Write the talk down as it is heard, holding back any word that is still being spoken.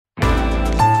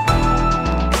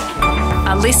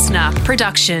listener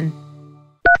production.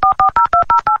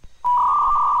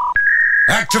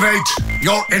 Activate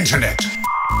your internet.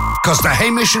 Because the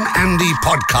Hamish and Andy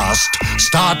podcast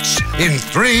starts in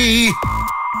 3,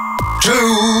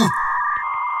 2...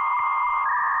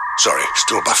 Sorry,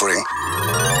 still buffering.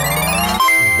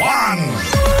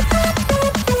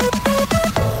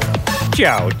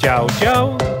 1.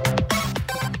 Joe.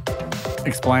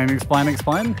 Explain.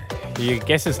 Your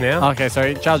guesses now. Okay,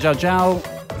 sorry. Jow.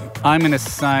 I'm going to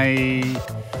say...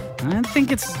 I don't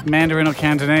think it's Mandarin or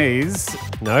Cantonese.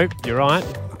 Nope, you're right.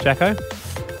 Jacko?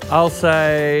 I'll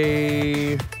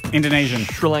say Indonesian.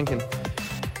 Sri Lankan.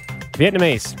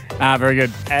 Vietnamese. Very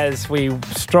good. As we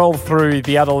stroll through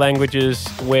the other languages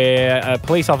where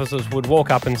police officers would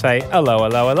walk up and say, hello.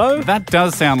 That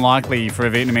does sound likely for a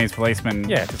Vietnamese policeman.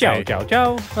 Yeah, to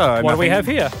Jow. say, What do we have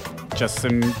here? Just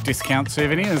some discount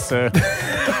souvenirs.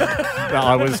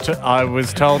 I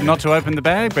was told not to open the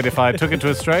bag, but if I took it to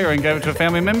Australia and gave it to a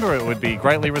family member, it would be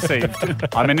greatly received.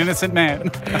 I'm an innocent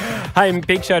man. Hey,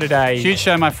 big show today. Huge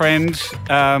show, my friend.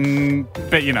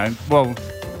 But,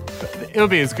 it'll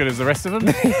be as good as the rest of them.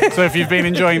 So if you've been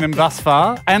enjoying them thus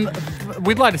far, and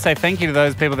we'd like to say thank you to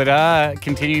those people that are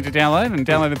continuing to download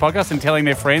the podcast and telling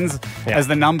their friends as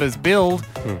the numbers build,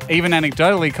 even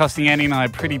anecdotally costing Andy and I a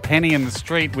pretty penny in the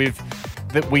street. We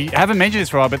haven't mentioned this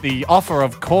for a while, but the offer,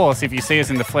 of course, if you see us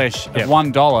in the flesh, of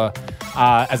 $1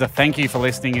 as a thank you for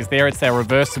listening is there. It's our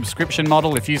reverse subscription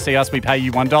model. If you see us, we pay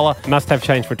you $1. Must have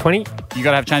change for 20. You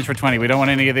got to have change for 20. We don't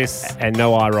want any of this. And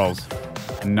no eye rolls.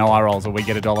 No eye rolls, or we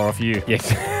get $1 off you.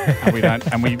 Yes. And we don't.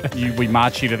 And we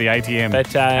march you to the ATM.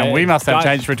 But, and we must have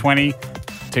change for 20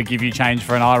 to give you change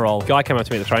for an eye roll. Guy came up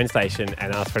to me at the train station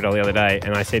and asked for $1 the other day,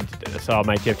 and I said, "So,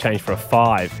 mate, do you have change for a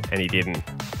 5?" And he didn't.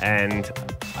 And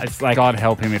it's like, God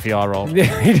help him if he eye rolled.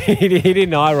 he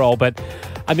didn't eye roll, but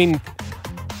I mean,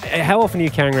 how often are you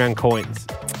carrying around coins?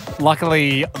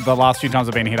 Luckily, the last few times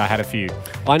I've been hit, I had a few.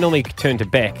 I normally turn to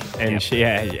Beck and she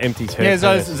empties her. Yeah,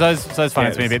 Zoe's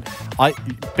finance me a bit.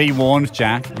 Be warned,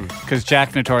 Jack, because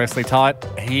Jack notoriously tight.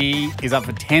 He is up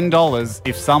for $10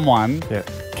 if someone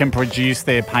can produce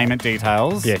their payment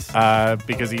details. Yes,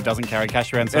 because he doesn't carry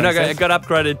cash around. And it got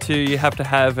upgraded to you have to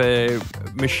have a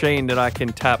machine that I can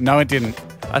tap. No, it didn't.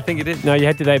 I think it did. No, you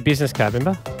had to do a business card,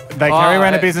 remember? They carry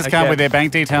around a business card with their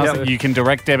bank details that you can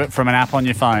direct debit from an app on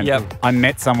your phone. Yep. I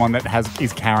met someone that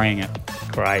is carrying it.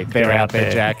 Great. They're out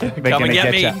there, Jack. They're Come and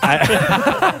get me. you.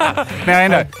 Now,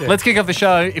 Ando, let's kick off the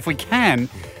show, if we can,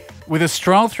 with a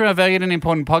stroll through our valued and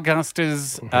important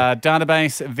podcasters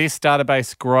database. This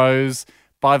database grows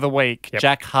by the week. Yep.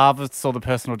 Jack harvests all the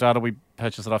personal data. We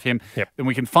purchase it off him. Yep. And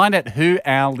we can find out who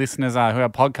our listeners are, who our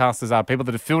podcasters are, people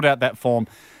that have filled out that form.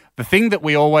 The thing that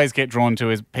we always get drawn to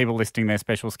is people listing their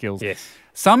special skills. Yes.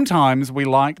 Sometimes we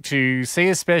like to see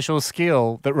a special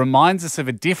skill that reminds us of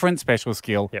a different special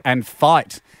skill and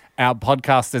fight our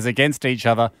podcasters against each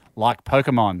other like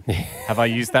Pokemon. Have I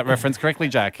used that reference correctly,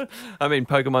 Jack? I mean,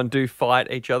 Pokemon do fight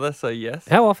each other, so yes.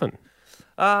 How often?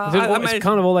 I Is it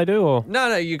kind of all they do, or?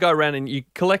 No, you go around and you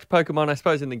collect Pokemon. I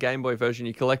suppose in the Game Boy version,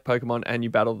 you collect Pokemon and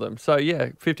you battle them. So,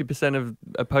 50% of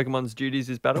a Pokemon's duties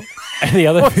is battle. And the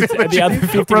other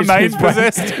 50% remains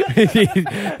possessed.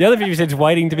 The other 50% is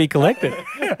waiting to be collected.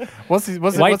 What's his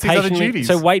other duties?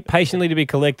 So wait patiently to be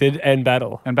collected and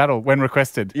battle. And battle when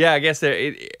requested. Yeah, I guess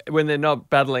when they're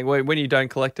not battling, when you don't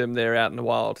collect them, they're out in the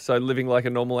wild. So living like a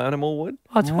normal animal would.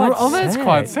 That's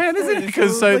quite sad, isn't it?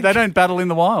 Because they don't battle in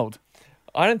the wild.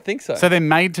 I don't think so. So they're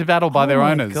made to battle by their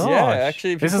owners. gosh. Yeah,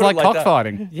 actually. This is like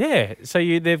cockfighting. Yeah, so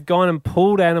they've gone and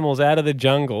pulled animals out of the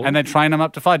jungle. And they train them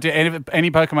up to fight. Do any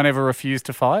Pokemon ever refuse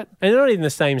to fight? And they're not even the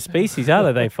same species,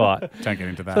 are they fight? Don't get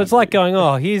into that. So it's like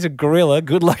going, here's a gorilla,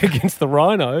 good luck against the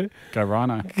rhino. Go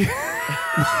rhino.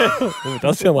 It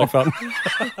does sound like fun.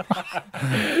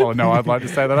 Oh, no, I'd like to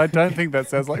say that. I don't think that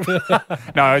sounds like fun.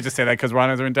 No, I just say that because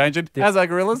rhinos are endangered. As are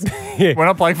gorillas. Yeah. We're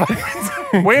not playing fights.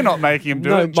 We're not making them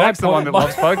do it. Jack's the one that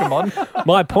loves Pokemon.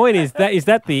 My point is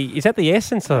that the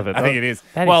essence of it? I think it is.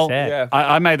 That is sad. Yeah.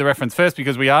 I made the reference first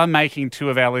because we are making two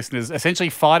of our listeners essentially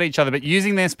fight each other, but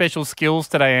using their special skills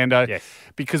today, Ando. Yes.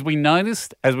 Because we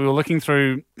noticed as we were looking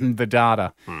through the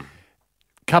data,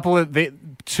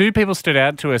 two people stood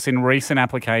out to us in recent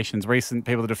applications, recent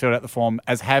people that have filled out the form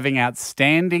as having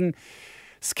outstanding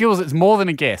skills. It's more than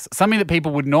a guess. Something that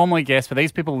people would normally guess, but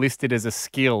these people listed as a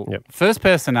skill. Yep. First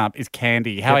person up is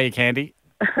Candy. How are you, Candy?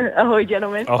 Ahoy,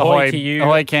 gentlemen. Ahoy to you.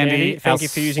 Ahoy, Candy. Thank you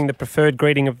for using the preferred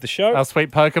greeting of the show. Our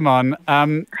sweet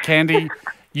Pokemon. Candy,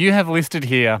 you have listed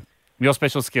here your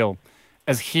special skill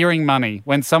as hearing money.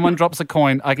 When someone drops a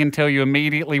coin, I can tell you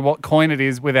immediately what coin it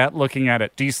is without looking at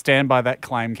it. Do you stand by that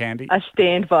claim, Candy? I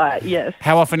stand by it, yes.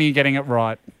 How often are you getting it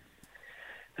right?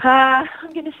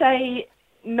 I'm going to say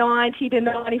 90 to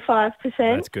 95%.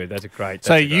 That's good. That's a great.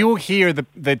 So you'll hear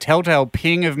the telltale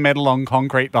ping of metal on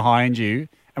concrete behind you,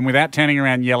 and without turning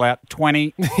around, yell out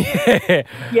 20.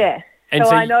 Yeah. And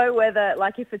so so I know whether,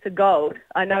 like, if it's a gold,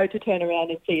 I know to turn around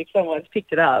and see if someone's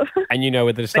picked it up. And you know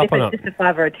whether to But stop if or not. it's just a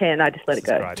 5 or a 10, I just let it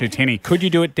go. Great. Too tinny. Could you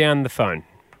do it down the phone?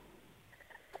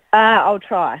 I'll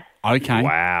try. Okay.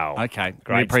 Wow. Okay.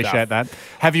 Great We appreciate stuff. that.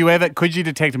 Have you could you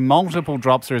detect multiple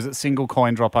drops, or is it single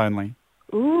coin drop only?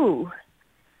 Ooh.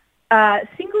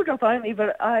 Single drop only,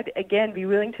 but I'd, again, be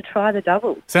willing to try the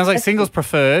double. Sounds like singles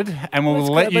preferred, and we'll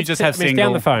let you just have it's single.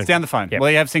 down the phone. It's down the phone. Yep. Well,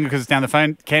 you have single because it's down the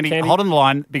phone. Candy, hold on the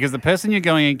line, because the person you're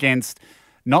going against,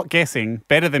 not guessing,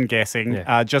 better than guessing,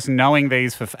 just knowing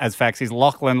these as facts is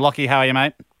Lachlan. Lockie, how are you,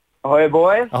 mate? Ahoy,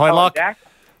 boys. Ahoy, Hello, Lock. Jack.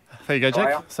 There you go, How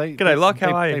are Jack. See, G'day, Lock.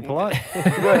 How are you? Be polite. Good,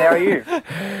 how are you?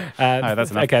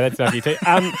 That's enough. Okay, that's enough. You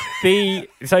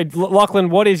two. So Lachlan,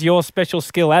 what is your special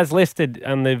skill as listed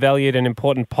on the valued and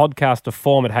important podcaster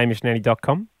form at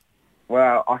hamishandandy.com?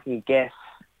 Well, I can guess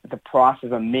the price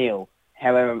of a meal.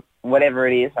 However, whatever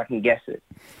it is, I can guess it.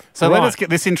 So Right. let us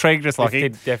get this intrigued us, Lockie.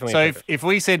 did definitely So intrigue if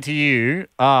we said to you,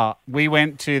 we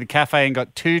went to the cafe and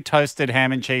got 2 toasted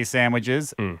ham and cheese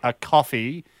sandwiches, a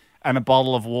coffee, and a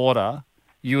bottle of water,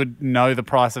 you would know the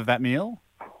price of that meal?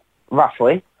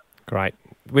 Roughly. Great.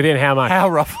 Within how much? How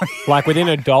roughly? Like within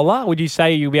 $1? Would you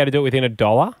say you'll be able to do it within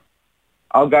 $1?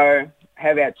 I'll go,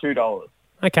 how about $2?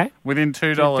 Okay. Within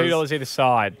 $2. $2 either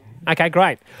side. Okay,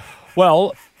 great.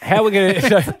 Well, how are we going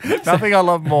to... Nothing I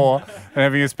love more than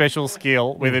having a special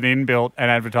skill with an inbuilt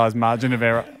and advertised margin of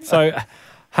error. So,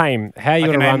 Haim, how are you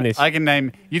going to run this? I can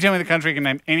name, you tell me the country, I can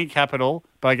name any capital,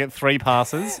 but I get 3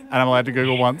 passes and I'm allowed to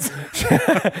Google once.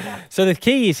 So the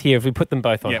key is here, if we put them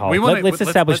both on hold. Let's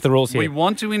establish the rules here. We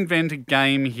want to invent a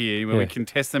game here where we can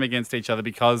test them against each other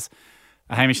because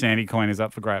a Hamish Andy coin is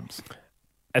up for grabs.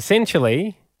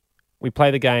 Essentially, we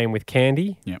play the game with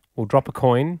Candy. Yep. We'll drop a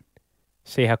coin,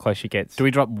 see how close she gets. Do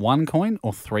we drop 1 coin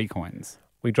or 3 coins?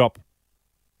 We drop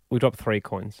 3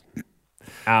 coins.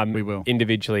 We will.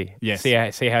 Individually. Yes. See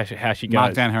how she goes.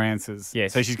 Mark down her answers.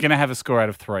 Yes. So she's going to have a score out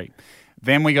of 3.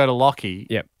 Then we go to Lockie.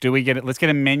 Yep. Do we get it? Let's get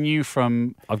a menu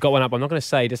from... I've got one up. I'm not going to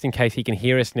say just in case he can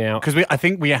hear us now. Because I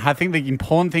think the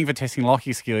important thing for testing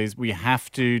Lockie's skill is we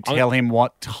have to tell him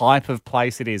what type of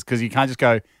place it is, because you can't just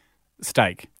go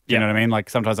steak. You know what I mean? Like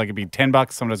sometimes it could be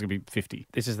 $10, sometimes it could be 50.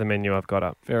 This is the menu I've got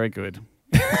up. Very good.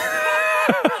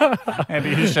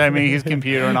 Andy has shown me his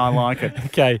computer and I like it.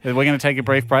 Okay. We're going to take a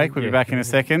brief break. We'll be back in a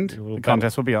second. The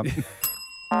contest will be on.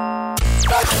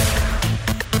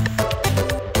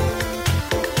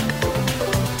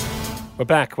 We're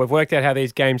back. We've worked out how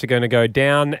these games are going to go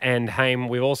down, and Haim,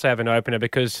 we also have an opener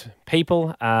because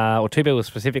people, or 2 people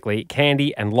specifically,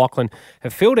 Candy and Lachlan,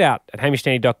 have filled out at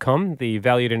hamishandandy.com the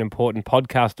valued and important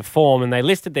podcaster form, and they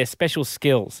listed their special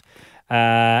skills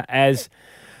as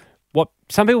what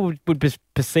some people would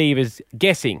perceive as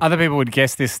guessing. Other people would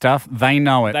guess this stuff. They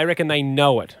know it. They reckon they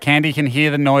know it. Candy can hear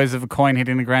the noise of a coin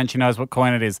hitting the ground. She knows what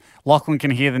coin it is. Lachlan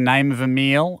can hear the name of a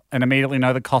meal and immediately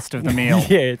know the cost of the meal.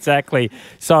 Yeah, exactly.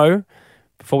 So,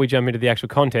 before we jump into the actual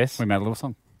contest, We made a little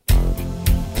song.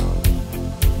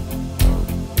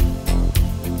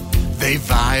 They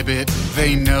vibe it,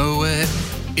 they know it,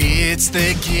 it's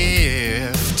their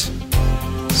gift.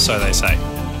 So they say.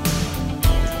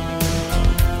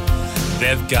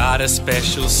 They've got a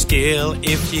special skill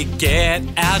if you get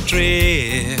our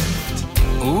drift.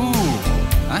 Ooh,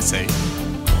 I see.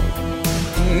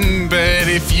 But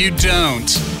if you don't,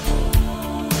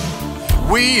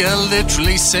 we are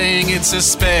literally saying it's a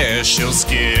special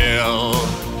skill.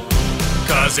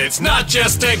 'Cause it's not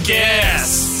just a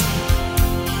guess.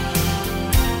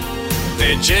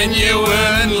 They're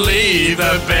genuinely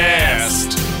the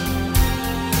best.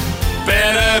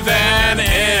 Better than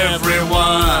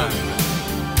everyone.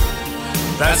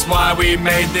 That's why we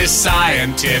made this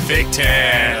scientific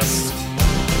test.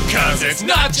 'Cause it's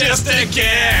not just a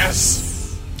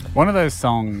guess. One of those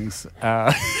songs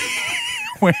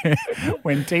where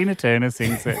when Tina Turner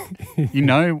sings it, you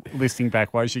know, listening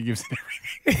back why she gives it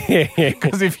everything.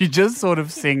 Because if you just sort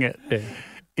of sing it,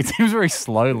 it seems very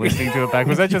slow listening to it back.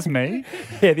 Was that just me?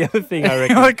 yeah, the other thing I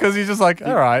reckon... Because you're just like,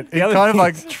 all right. It kind of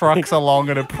like trucks along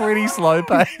at a pretty slow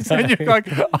pace. And you're like,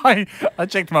 I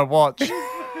checked my watch.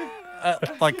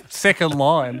 Like second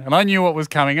line, and I knew what was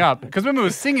coming up because when we were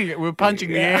singing it, we were punching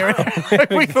the air.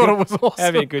 And we thought it was awesome,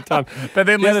 having a good time. But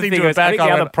then listening to it back, I think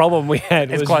the other problem we had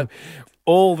was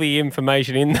all the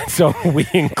information in that song we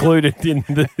included in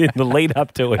the lead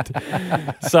up to it.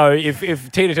 So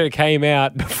if Tina Turner came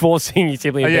out before singing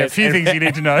Simply a few things you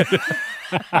need to know.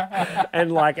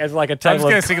 And like as like a I'm table just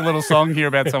going of to sing a little song here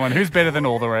about someone who's better than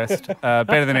all the rest.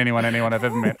 Better than anyone I've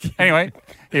ever met. Anyway,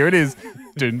 here it is.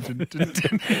 Dun, dun, dun,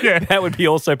 dun. Yeah. that would be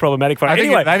also problematic for I think,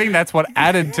 anyway. I think that's what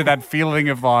added to that feeling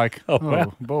of like,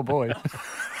 wow. oh boy.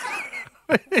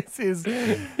 This is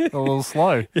a little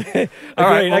slow. Agreed.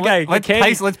 well, Okay,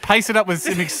 let's pace it up with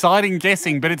some exciting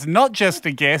guessing, but it's not just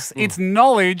a guess, it's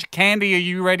knowledge. Candy, are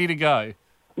you ready to go?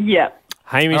 Yeah.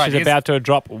 Hamish All right, is here's- about to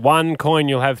drop one coin.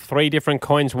 You'll have 3 different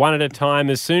coins, one at a time.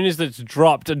 As soon as it's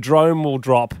dropped, a drone will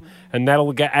drop, and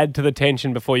that'll add to the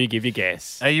tension before you give your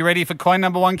guess. Are you ready for coin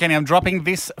number 1, Candy? I'm dropping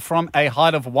this from a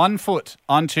height of 1 foot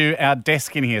onto our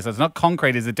desk in here. So it's not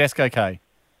concrete. Is the desk okay?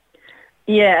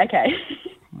 Yeah, okay.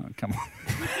 Oh, come on.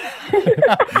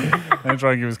 Don't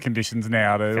try and give us conditions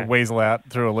now to weasel out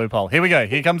through a loophole. Here we go.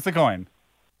 Here comes the coin.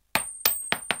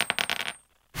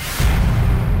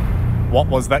 What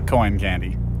was that coin,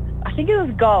 Candy? I think it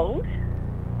was gold,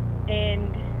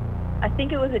 and I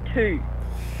think it was a 2.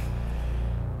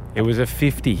 It was a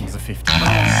 50. It was a 50.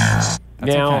 That's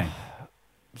Now, okay.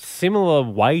 similar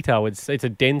weight, I would say. It's a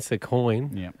denser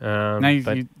coin. Yeah.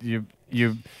 But You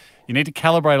need to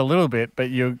calibrate a little bit,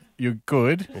 but you're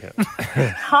good.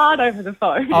 Hard over the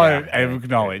phone. Oh,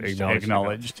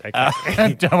 acknowledged.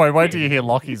 Okay. Don't worry, wait till you hear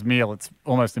Lockie's meal. It's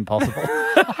almost impossible.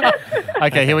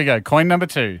 Okay, here we go. Coin number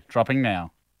 2, dropping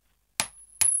now.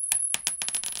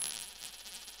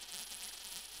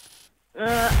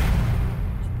 I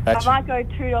might go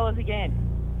 $2 again.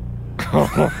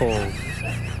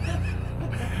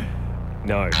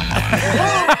 No.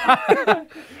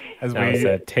 As No, it's we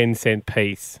a 10-cent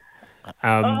piece.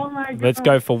 Oh, my God. Let's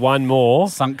go for one more.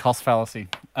 sunk cost fallacy.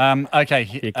 Okay,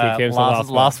 Here's the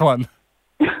last one.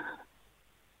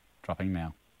 Dropping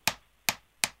now.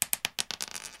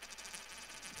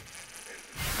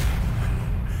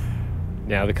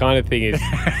 Now, the kind of thing is,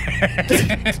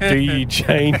 do you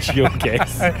change your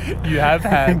guess? You have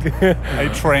had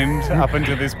a trend up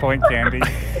until this point, Candy.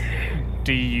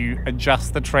 Do you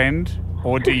adjust the trend,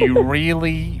 or do you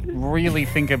really, really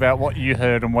think about what you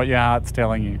heard and what your heart's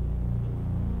telling you?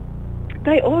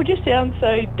 They all just sound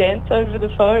so dense over the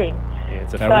phone. Yeah,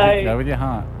 it's a Go with your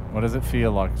heart. What does it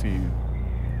feel like to you?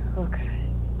 Okay.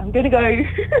 I'm going to go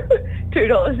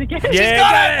 $2 again.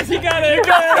 Yeah, you got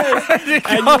it.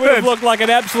 And you would have looked like an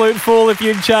absolute fool if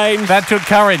you'd changed. That took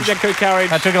courage. That took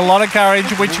courage. That took a lot of courage,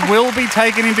 which will be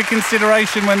taken into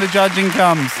consideration when the judging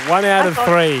comes. 1 out of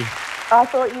 3. I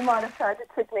thought you might have tried to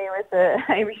trick me with the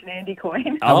Hamish and Andy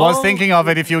coin. I was thinking of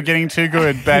it if you were getting too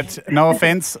good, but no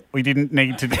offence, we didn't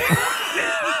need to.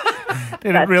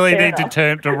 Didn't really need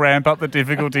to ramp up the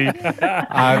difficulty.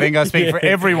 I think I speak for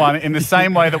everyone in the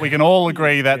same way that we can all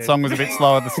agree that song was a bit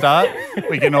slow at the start.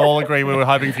 We can all agree we were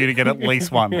hoping for you to get at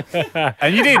least 1.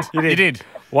 And you did. You did.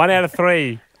 1 out of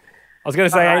 3. I was going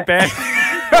to say ain't bad.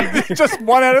 Just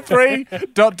 1 out of 3. ...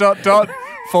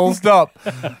 Full stop.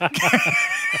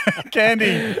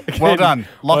 Candy. Well done.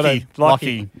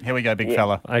 Lockie. Here we go, big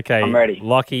fella. Okay. I'm ready.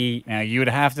 Lockie. Now, you would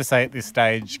have to say at this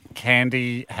stage,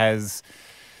 Candy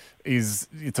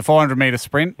it's a 400-metre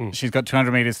sprint. She's got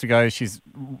 200 metres to go. She's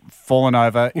fallen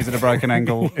over. Is it a broken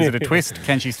ankle? Is it a twist?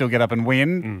 Can she still get up and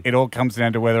win? It all comes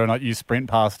down to whether or not you sprint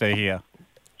past her here.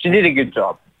 She did a good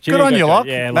job. Good on you, Lock.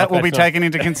 Yeah, that will be that's not- taken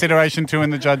into consideration too in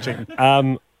the judging.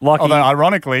 Lockie. Although,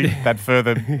 ironically, that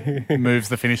further moves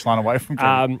the finish line away from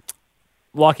Candy.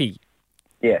 Lockie,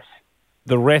 Yes.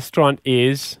 the restaurant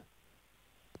is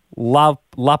La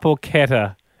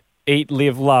Porchetta, Eat,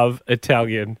 Live, Love,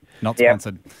 Italian. Not Yep.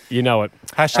 sponsored. You know it.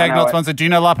 Hashtag know not it. sponsored. Do you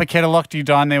know La Porchetta, Lock? Do you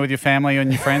dine there with your family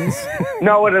and your friends?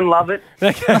 No, I didn't love it.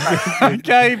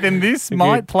 Okay, then this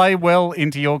might play well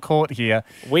into your court here.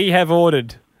 We have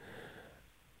ordered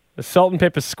a salt and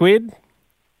pepper squid,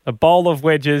 a bowl of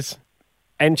wedges,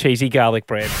 and cheesy garlic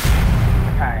bread.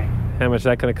 Okay. How much is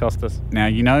that going to cost us? Now,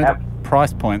 you know Yep. the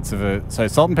price points of so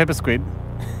salt and pepper squid,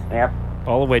 Yep.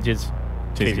 Bowl of wedges,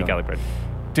 cheesy Cheesy garlic bread.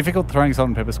 difficult throwing salt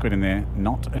and pepper squid in there,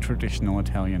 not a traditional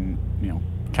Italian meal.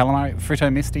 Calamari, fritto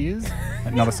misti is,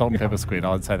 not a salt and pepper squid.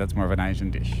 I would say that's more of an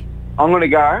Asian dish. I'm going to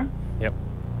go Yep.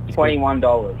 $21.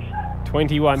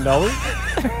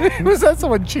 $21. Was that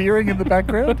someone cheering in the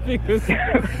background?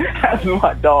 That's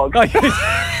my dog.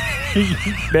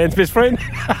 Man's best friend.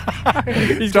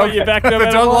 He's got your back no The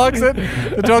matter dog what. likes it.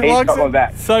 The dog He's likes got my it.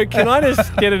 back. So can I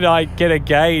just get a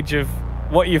gauge of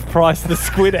what you've priced the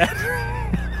squid at?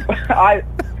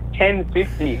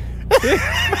 $10.50.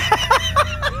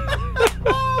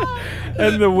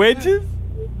 And the wedges?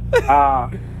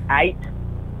 8.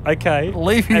 Okay.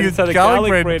 Leaving And his so the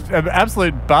garlic bread an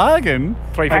absolute bargain.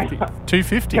 $3.50.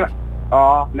 $2.50.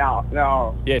 Oh,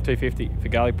 no. Yeah, $2.50 for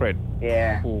garlic bread.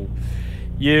 Yeah. Ooh.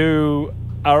 You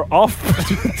are off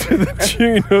to the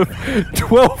tune of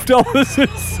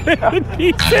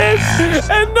 $12.70,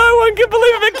 and no one can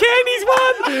believe it, but Candy's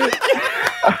won.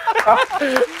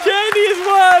 Candy has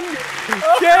won.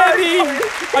 Candy,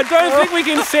 I don't think we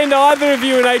can send either of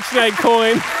you an H&A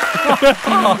coin.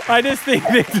 I just think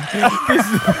that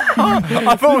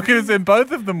I thought we could have sent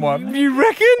both of them one. You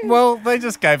reckon? Well, they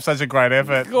just gave such a great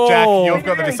effort. Oh. Jack, you've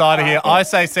got the decider here. I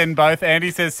say send both. Andy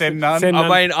says send none. Send none.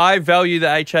 I mean, I value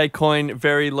the HA coin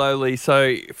very lowly,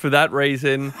 so for that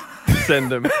reason,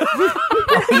 send them.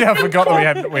 Yeah, I forgot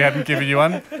that we hadn't given you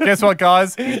one. Guess what,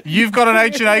 guys? You've got an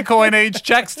H&A coin each.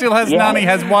 Jack still has none. He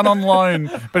has one on loan,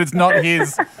 but it's not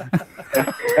his.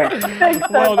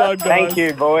 Well done, guys. Thank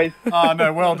you, boys. Oh,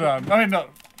 no, well done. I mean, no,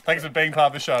 thanks for being part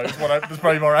of the show. It's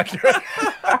probably more accurate.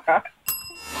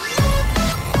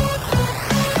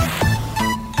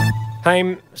 Hey,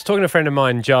 I was talking to a friend of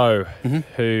mine, Jo,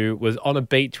 who was on a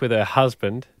beach with her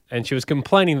husband, and she was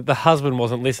complaining that the husband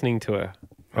wasn't listening to her,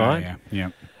 right?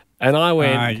 Yeah. And I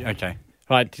went, Okay.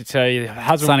 right, so the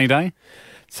husband... Sunny day?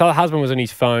 So the husband was on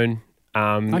his phone.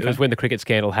 Okay. It was when the cricket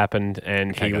scandal happened,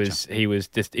 and Okay, he was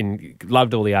just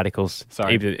loved all the articles.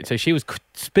 Sorry. So she was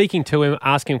speaking to him,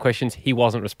 asking him questions. He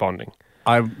wasn't responding.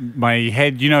 My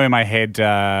head, in my head,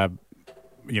 my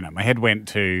head went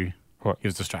to... What? He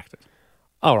was distracted.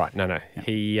 Oh, right. No.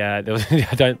 He, there was,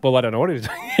 I don't know what he was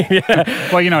doing.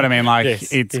 Well, you know what I mean. Like,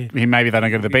 Yes. maybe they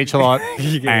don't go to the beach a lot,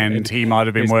 and he might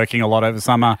have been working a lot over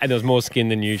summer. And there was more skin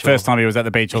than usual. First time he was at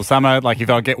the beach all summer. Like, he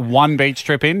thought I'd get one beach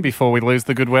trip in before we lose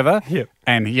the good weather. Yep.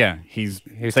 And he's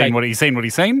was seen what he's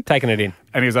seen, Taking it in.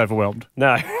 and he was overwhelmed.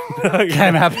 No.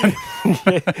 Can happen.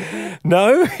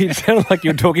 No? You sound like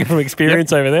you're talking from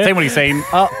experience over there. Seen what he's seen.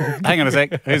 Oh, hang on a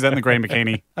sec. Who's that in the green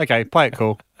bikini? Okay, play it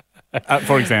cool.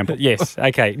 For example. Yes.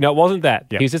 Okay. No, it wasn't that.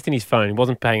 Yep. He was just in his phone. He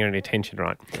wasn't paying any attention,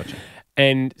 right? Gotcha.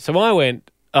 And so I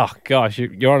went, oh, gosh,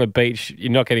 you're on a beach.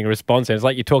 You're not getting a response. And it's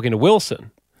like you're talking to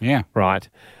Wilson, Yeah. right?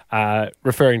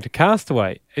 Referring to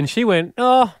Castaway. And she went,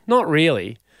 oh, not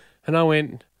really. And I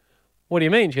went, what do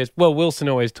you mean? She goes, well, Wilson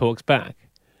always talks back.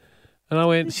 And I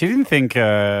went, She didn't think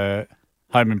Home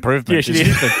Improvement. Yeah, she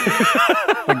did.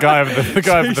 The guy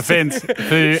over the fence.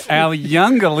 For our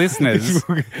younger listeners,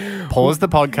 pause the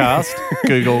podcast,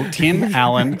 Google Tim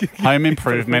Allen, Home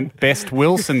Improvement, Best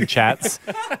Wilson chats.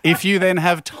 If you then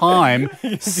have time,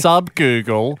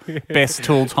 sub-Google Best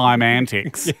Tool Time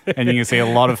Antics, and you can see a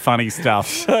lot of funny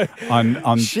stuff on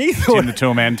She Tim the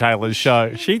Toolman Taylor's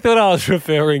show. she thought I was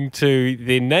referring to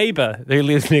the neighbour who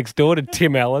lives next door to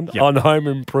Tim Allen on Home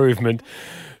Improvement,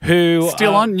 who...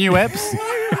 Still on new apps?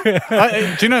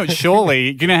 Do you know,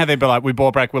 surely, do you know how they'd be like, we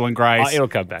brought back Will and Grace? it'll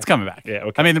come back. It's coming back. Yeah, it'll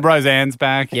I come mean, the Roseanne's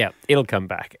back. Yeah, it'll come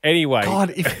back. Anyway. God,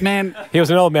 He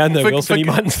was an old man, though, Wilson. He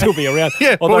for- mightn't still be around.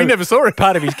 Yeah, but we never saw it.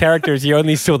 Part of his character is you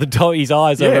only saw his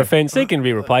eyes over Yeah. a fence. He can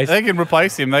be replaced. They can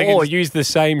replace him. They can Or just use the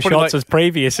same put it shots like- as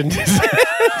previous. And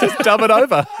just dub it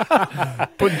over.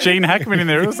 Put Gene Hackman in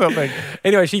there or something.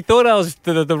 Anyway, she thought I was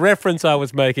the reference I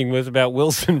was making was about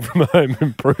Wilson from Home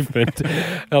Improvement.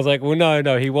 And I was like, well,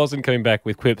 no, he wasn't coming back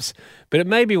with quips. But it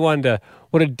made me wonder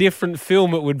what a different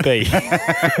film it would be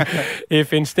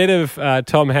if instead of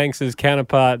Tom Hanks's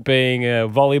counterpart being a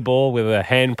volleyball with a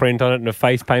handprint on it and a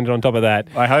face painted on top of that.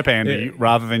 I hope, Andy,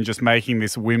 rather than just making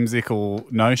this whimsical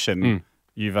notion,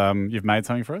 you've made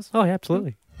something for us? Oh, yeah,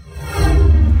 absolutely.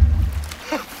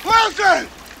 Wilson!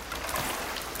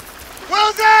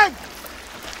 Wilson!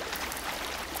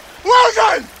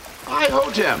 Wilson! Hi, ho,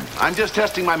 Tim. I'm just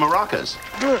testing my maracas.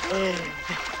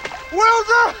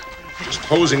 Wilson! Just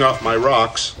hosing off my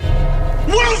rocks.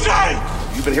 Wilson!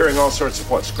 You've been hearing all sorts of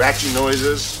scratching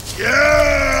noises?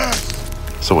 Yeah!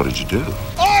 So what did you do?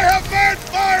 I have made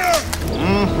fire!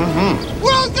 Mm-hmm.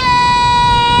 Wilson!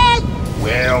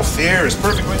 Well, fear is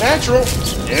perfectly natural.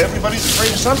 Everybody's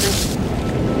afraid of something.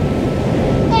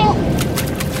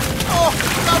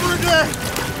 Never again!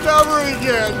 Never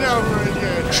again! Never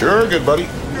again! Sure, good buddy.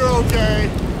 You're okay.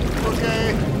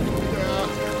 Okay.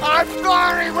 Yeah. I'm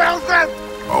sorry, Wilson!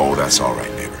 Oh, that's all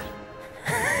right, neighbor.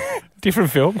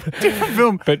 Different film. Different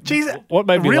film. But what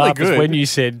made me really laugh good. is when you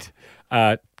said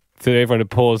to everyone to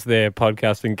pause their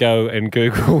podcast and go and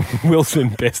Google Wilson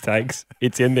Best Takes.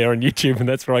 It's in there on YouTube, and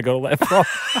that's where I got all that from.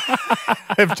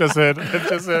 I've just heard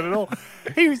it all.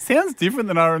 He sounds different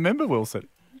than I remember Wilson.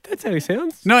 That's how he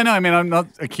sounds. No, I mean, I'm not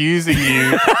accusing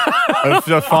you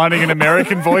of finding an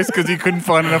American voice because you couldn't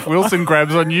find enough Wilson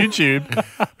grabs on YouTube.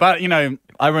 But,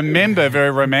 I remember very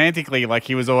romantically, like,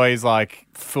 he was always, like,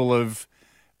 full of,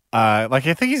 I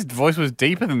think his voice was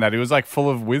deeper than that. He was, like, full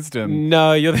of wisdom.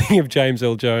 No, you're thinking of James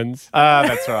L. Jones.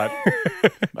 That's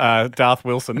right. Darth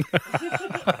Wilson.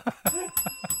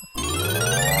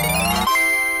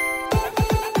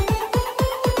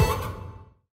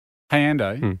 Hey,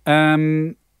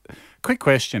 Ando. Quick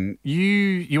question.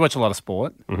 You watch a lot of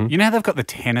sport. You know how they've got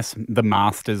the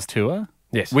Masters Tour?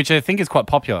 Yes. Which I think is quite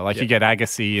popular. Like you get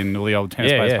Agassi and all the old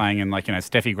tennis players playing, and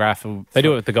Steffi Graf. They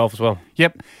do it with the golf as well.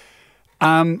 Yep.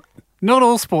 Not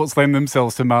all sports lend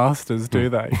themselves to Masters, do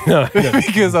they? No.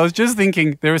 Because I was just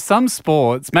thinking, there are some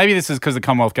sports, maybe this is because the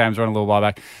Commonwealth Games were on a little while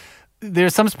back, there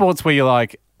are some sports where you're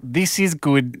like, this is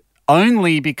good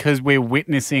only because we're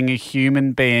witnessing a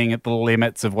human being at the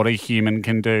limits of what a human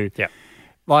can do. Yeah.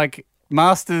 Like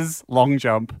Masters long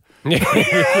jump,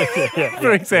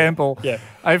 for example. Yeah.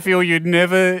 I feel you'd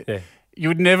never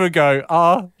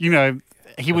go,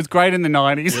 he was great in the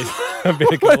 90s.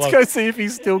 Let's go see if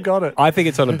he's still got it. I think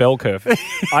it's on a bell curve.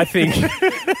 I think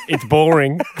it's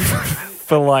boring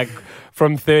for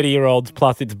from 30-year-olds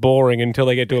plus it's boring until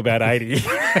they get to about 80.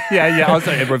 Yeah. I was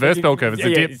saying a reverse bell curve. It's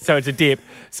a dip. So it's a dip.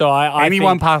 So I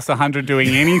anyone think, past 100 doing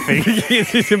anything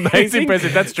it's amazing. It's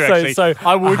impressive. That's true, actually. So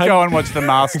I would go and watch the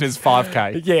Masters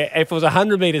 5K. Yeah, if it was a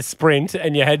 100-metre sprint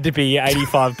and you had to be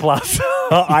 85 plus,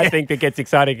 I think that gets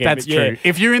exciting again. That's true.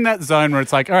 If you're in that zone where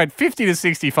it's like, all right, 50 to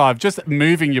 65, just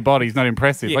moving your body is not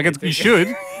impressive. You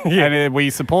should, and we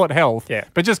support health. Yeah.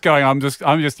 But just going, I'm just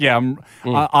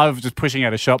pushing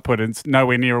out a shot put and it's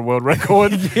nowhere near a world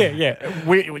record. Yeah. You're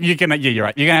right. You're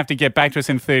going to have to get back to us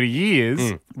in 30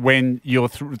 years when you're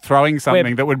throwing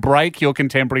something that would break your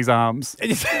contemporary's arms.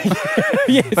 Yes.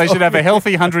 They should have a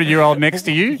healthy 100-year-old next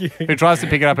to you who tries to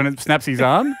pick it up and it snaps his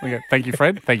arm. We go, thank you,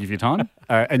 Fred. Thank you for your time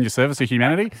and your service to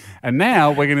humanity. And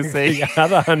now we're going to see the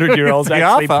other 100-year-olds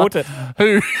actually put it.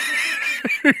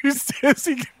 Who says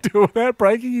he can do it without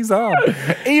breaking his arm.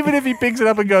 Even if he picks it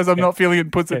up and goes, I'm not feeling it,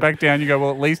 and puts it back down, you go, well,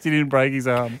 at least he didn't break his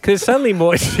arm. Because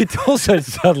it's also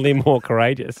suddenly more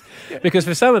courageous. Because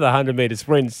for some of the 100-metre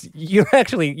sprints, your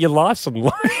life's on the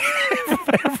line.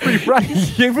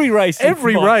 Every race.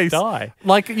 Die.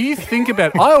 Like, you think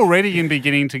about I already am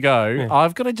beginning to go,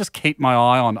 I've got to just keep my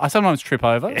eye on. I sometimes trip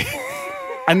over.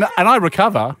 And I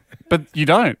recover, but you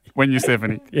don't when you're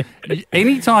 70. Yeah.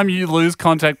 Anytime you lose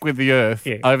contact with the earth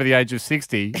over the age of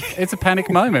 60, it's a panic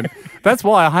moment. That's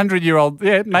why a 100-year-old,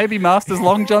 maybe Masters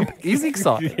long jump is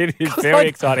exciting. It is very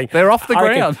exciting. They're off the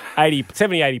ground.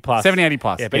 70, 80 plus. 70, 80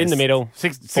 plus. Yeah, but in the middle.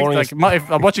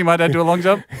 If I'm watching my dad do a long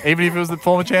jump, even if he was the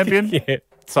former champion. Yeah.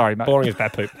 Sorry, mate. Boring as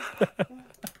bat poop.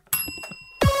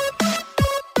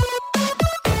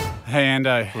 Hey,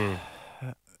 Ando.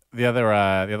 The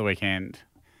other weekend,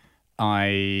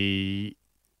 there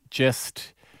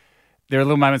are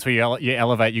little moments where you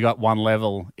elevate. You got one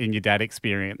level in your dad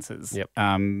experiences. Yep.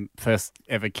 First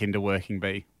ever kinder working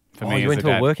bee for me. You went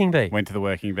to a working bee? Went to the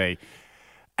working bee,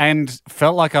 and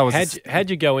felt like I was. How'd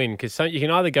you go in? Because you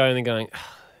can either go in and going,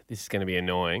 this is going to be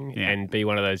annoying, and be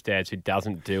one of those dads who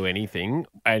doesn't do anything,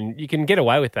 and you can get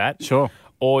away with that. Sure.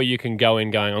 Or you can go in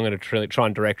going, I'm going to try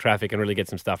and direct traffic and really get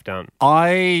some stuff done.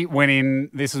 I went in.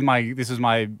 This is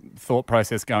my thought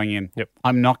process going in. Yep.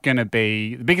 I'm not going to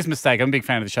be the biggest mistake. I'm a big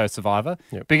fan of the show Survivor.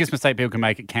 Yep. Biggest mistake people can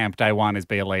make at camp day one is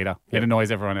be a leader. It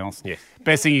annoys everyone else. Yes.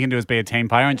 Best thing you can do is be a team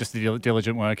player and just a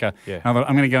diligent worker. Yeah. And I thought,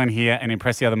 I'm going to go in here and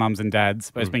impress the other mums and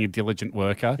dads by just being a diligent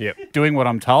worker. Yep. Doing what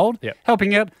I'm told. Yep.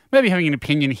 Helping out. Maybe having an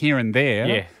opinion here and there.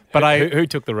 Yeah. But who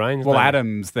took the reins? Well,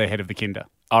 Adam's the head of the kinder.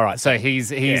 All right. So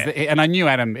and I knew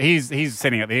Adam. He's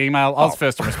sending out the email. I was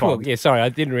first to respond. Well, sorry, I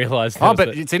didn't realise.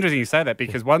 It's interesting you say that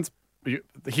because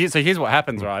here's what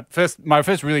happens, right? My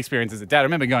first real experience as a dad. I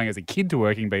remember going as a kid to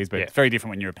working bees, but it's very different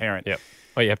when you're a parent. Yeah.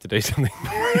 Oh, you have to do something.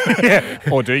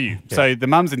 Or do you? Yeah. So the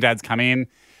mums and dads come in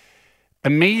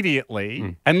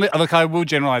immediately, and look, I will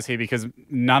generalise here because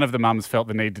none of the mums felt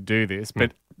the need to do this,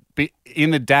 but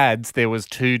in the dads there was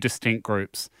two distinct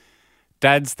groups.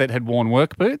 Dads that had worn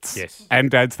work boots and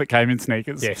dads that came in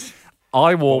sneakers. Yes.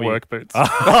 I wore work boots. Oh,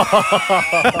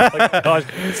 gosh.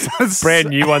 Brand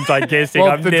new ones, I guess.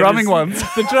 Well, the drumming ones.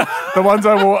 The ones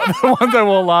I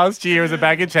wore last year as a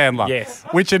baggage handler. Yes.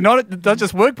 Which are not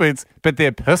just work boots, but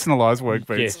they're personalised work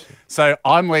boots. Yes. So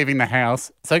I'm leaving the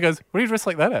house. So he goes, what do you dress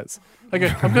like that as? I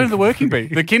go, I'm going to the working bee.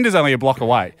 The kinder's only a block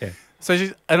away. Yeah. So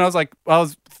I was like, I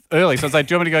was early. So I was like,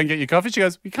 do you want me to go and get your coffee? She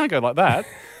goes, you can't go like that.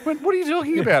 I went, what are you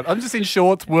talking about? I'm just in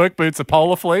shorts, work boots, a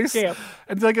polar fleece. Yeah.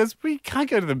 And so I goes, well, you can't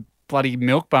go to the bloody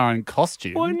milk bar in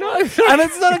costume. Why not? And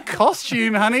it's not a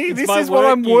costume, honey. This is what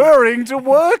I'm wearing to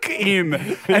work in.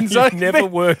 And so you've never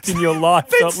worked in your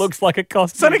life, so it looks like a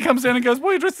costume. Sonny comes down and goes,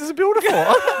 what are you dressed as a builder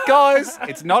for? Guys,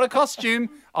 it's not a costume.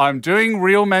 I'm doing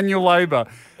real manual labour.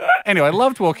 Anyway, I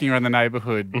loved walking around the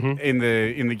neighbourhood in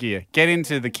the gear. Get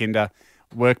into the kinder.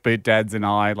 work boot dads and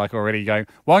I like already going.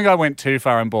 One guy went too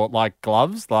far and bought like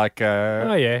gloves, like.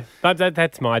 Oh yeah, but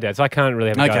that's my dad, so I can't really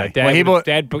have a go at it.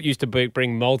 Dad used to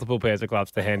bring multiple pairs of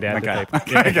gloves to hand out to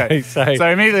people. Okay. So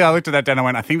immediately I looked at that dad and I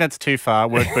went, I think that's too far.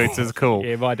 Work boots is cool.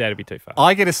 Yeah, my dad would be too far.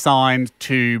 I get assigned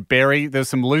to bury. There's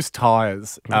some loose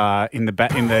tires in the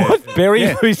back. What?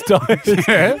 Bury loose tires?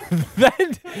 Yeah.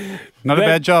 Not a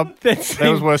bad job.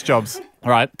 There was worse jobs. All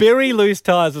right. Bury loose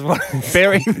tires is what.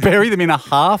 Bury them in a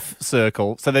half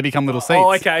circle so they become little seats.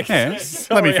 Oh, okay. Yeah.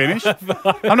 Let me finish.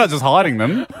 I'm not just hiding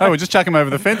them. Oh, we'll just chuck them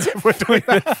over the fence if we're doing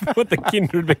that. What the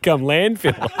kinder would become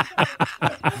landfill.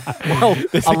 Well,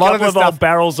 there's a lot of the old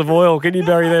barrels of oil. Can you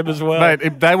bury them as well?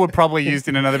 Mate, they were probably used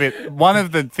in another bit. One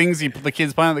of the things the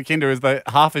kids play on the Kinder is the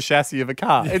half a chassis of a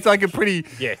car. It's like it's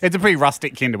a pretty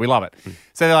rustic Kinder. We love it.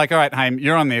 So they're like, all right, Haim,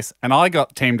 you're on this. And I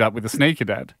got teamed up with a sneaker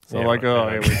dad. So I'm like,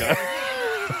 here we go.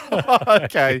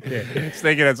 Okay.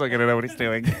 Sneaker dad's not going to know what he's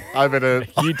doing. I better.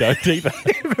 You don't either.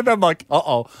 But I'm like,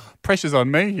 pressure's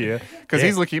on me here. Because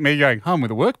he's looking at me going, I'm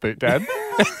with a work boot, Dad.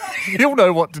 He'll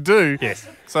know what to do. Yes.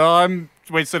 So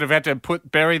we sort of had to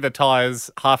bury the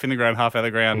tyres half in the ground, half out of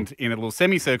the ground in a little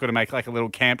semicircle to make like a little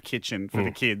camp kitchen for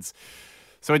the kids.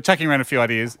 So we're chucking around a few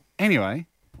ideas. Anyway,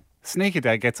 Sneaker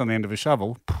Dad gets on the end of a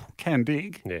shovel, can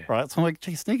dig. Yeah. Right. So I'm like,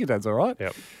 gee, Sneaker Dad's all right.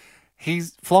 Yep.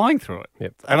 He's flying through it.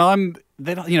 Yep. And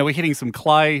we're hitting some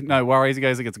clay. No worries. He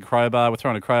goes and gets a crowbar. We're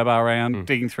throwing a crowbar around,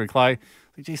 digging through clay.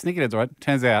 Like, gee, Sneaker Dad's all right.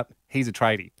 Turns out he's a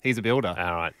tradie. He's a builder.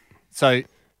 All right. So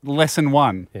lesson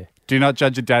 1. Yeah. Do not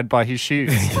judge a dad by his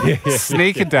shoes.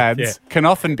 Sneaker dads can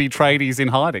often be tradies in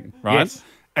hiding, right? Yes.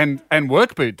 And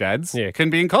work boot dads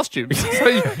can be in costumes. So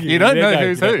you don't know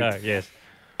who's who. Yes.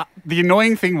 The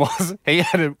annoying thing was he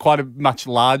had quite a much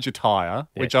larger tyre,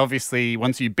 which obviously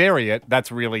once you bury it,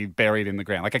 that's really buried in the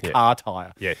ground, like a car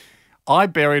tyre. Yeah. I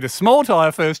buried a small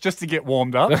tyre first just to get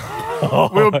warmed up.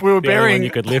 we were burying.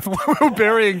 You could lift. We were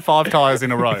burying 5 tyres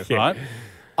in a row, right?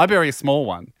 I bury a small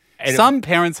one. And some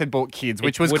parents had bought kids,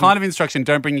 which was kind of instruction,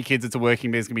 don't bring your kids, it's a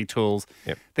working bee, there's going to be tools.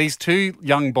 Yep. These 2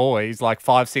 young boys, like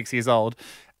 5, 6 years old,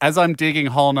 as I'm digging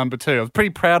hole number 2, I was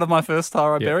pretty proud of my first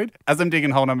tyre I buried. As I'm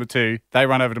digging hole number 2, they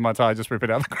run over to my tyre, just rip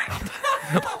it out of the ground.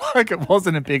 Like it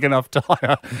wasn't a big enough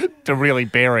tyre to really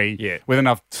bury with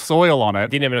enough soil on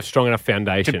it. Didn't have enough strong enough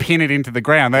foundation. To pin it into the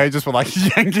ground. They just were like,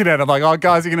 yank it out. I'm like, oh,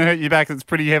 guys, you're going to hurt your back. It's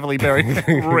pretty heavily buried.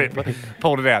 Rip.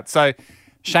 Pulled it out. So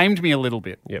shamed me a little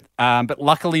bit. Yep. But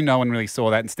luckily no one really saw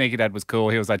that. And Sneaker Dad was cool.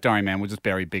 He was like, don't worry, man, we'll just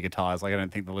bury bigger tyres. Like, I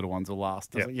don't think the little ones will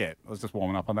last. I was like, I was just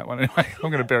warming up on that one anyway. I'm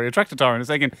going to bury a tractor tyre in a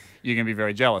second. You're going to be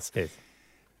very jealous. Yes.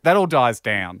 That all dies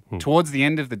down. Towards the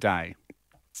end of the day,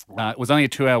 it was only a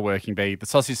 2-hour working bee. The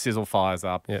sausage sizzle fires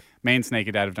up. Yep. Me and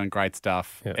Sneaker Dad have done great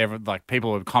stuff. Yep.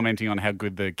 People were commenting on how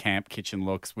good the camp kitchen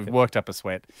looks. We've worked up a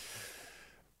sweat.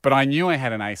 But I knew I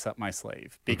had an ace up my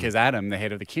sleeve because Adam, the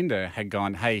head of the Kinder, had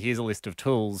gone, hey, here's a list of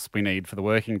tools we need for the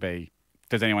working bee.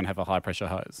 Does anyone have a high-pressure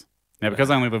hose? Now,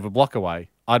 because I only live a block away,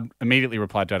 I'd immediately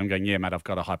replied to Adam going, yeah, mate, I've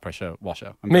got a high-pressure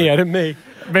washer. Adam. Me.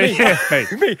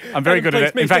 I'm very good at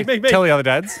it. In fact, tell the other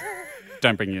dads,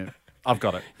 don't bring you. I've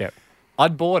got it. Yep.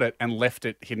 I'd bought it and left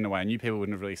it hidden away. I knew people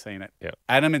wouldn't have really seen it. Yep.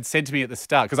 Adam had said to me at the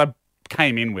start, because I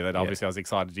came in with it, obviously I was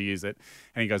excited to use it,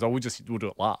 and he goes, we'll do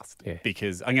it last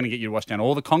because I'm going to get you to wash down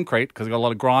all the concrete because I've got a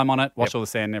lot of grime on it, wash all the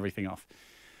sand and everything off.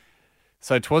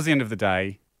 So towards the end of the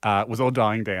day, it was all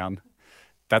dying down.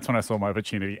 That's when I saw my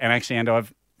opportunity. And actually, Ando,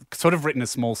 I've sort of written a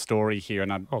small story here,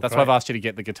 and that's why I've asked you to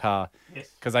get the guitar,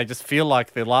 because I just feel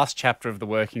like the last chapter of The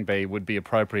Working Bee would be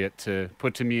appropriate to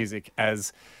put to music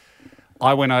as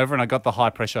I went over and I got the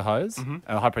high-pressure hose, and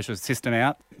the high-pressure system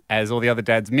out, as all the other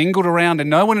dads mingled around, and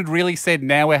no one had really said,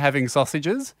 now we're having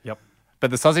sausages. Yep. But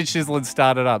the sausage sizzle had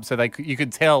started up, so you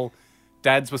could tell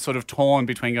dads were sort of torn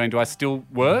between going, do I still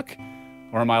work,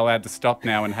 or am I allowed to stop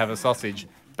now and have a sausage?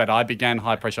 But I began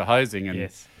high-pressure hosing, and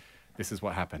this is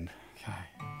what happened.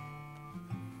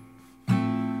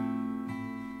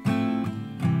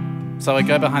 So I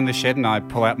go behind the shed and I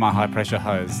pull out my high-pressure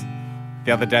hose.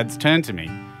 The other dads turn to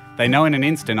me. They know in an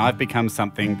instant I've become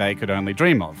something they could only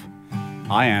dream of.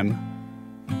 I am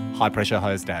high-pressure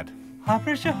hose dad.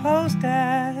 High-pressure hose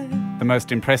dad. The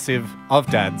most impressive of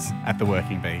dads at the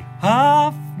Working Bee.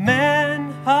 Half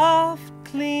man, half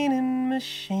cleaning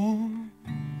machine.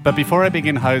 But before I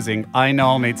begin hosing, I know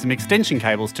I'll need some extension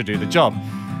cables to do the job.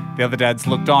 The other dads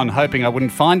looked on, hoping I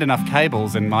wouldn't find enough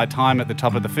cables and my time at the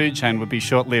top of the food chain would be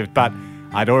short-lived, but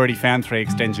I'd already found 3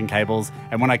 extension cables,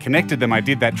 and when I connected them, I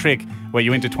did that trick where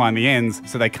you intertwine the ends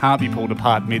so they can't be pulled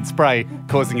apart mid-spray,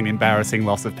 causing an embarrassing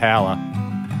loss of power.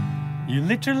 You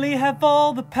literally have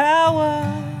all the power.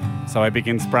 So I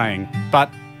begin spraying.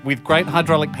 But with great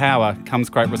hydraulic power comes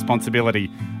great responsibility.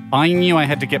 I knew I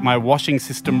had to get my washing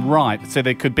system right so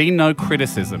there could be no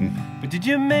criticism. But did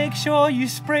you make sure you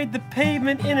sprayed the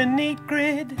pavement in a neat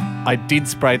grid? I did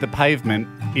spray the pavement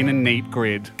in a neat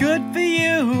grid. Good for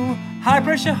you,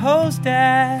 high-pressure hose,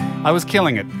 Dad. I was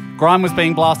killing it. Grime was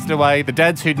being blasted away. The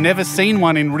dads who'd never seen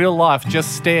one in real life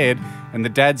just stared, and the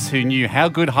dads who knew how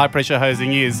good high-pressure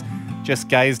hosing is just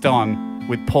gazed on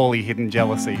with poorly hidden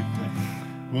jealousy.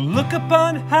 We'll look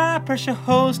upon high-pressure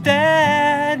hose,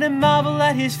 Dad, and marvel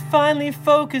at his finely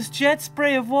focused jet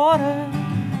spray of water.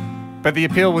 But the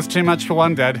appeal was too much for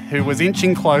one dad, who was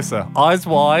inching closer, eyes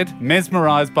wide,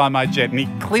 mesmerised by my jet, and he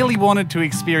clearly wanted to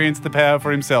experience the power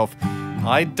for himself.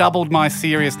 I doubled my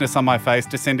seriousness on my face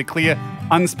to send a clear,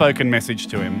 unspoken message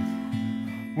to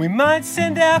him. We might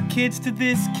send our kids to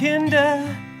this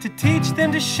kinder to teach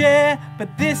them to share,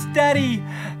 but this daddy,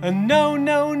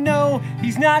 no,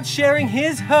 he's not sharing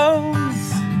his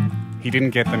hose. He didn't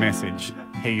get the message.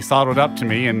 He sidled up to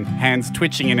me and, hands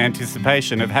twitching in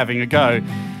anticipation of having a go,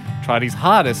 tried his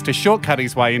hardest to shortcut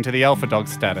his way into the alpha dog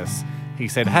status. He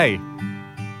said, "Hey,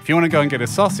 if you want to go and get a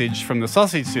sausage from the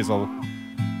sausage sizzle,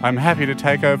 I'm happy to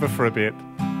take over for a bit."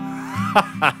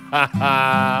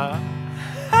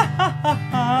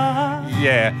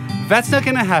 Yeah, that's not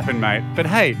going to happen, mate. But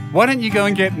hey, why don't you go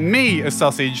and get me a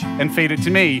sausage and feed it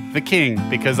to me, the king,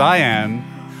 because I am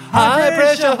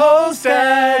high-pressure hose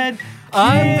dad.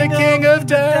 I'm the king of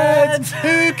dads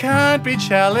who can't be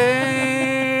challenged.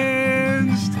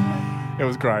 It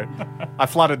was great. I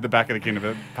flooded the back of the kin of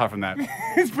it. Apart from that,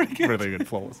 It's pretty good. really good,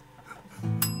 flawless.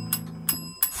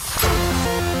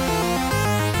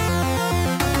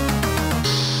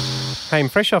 Hey, I'm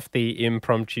fresh off the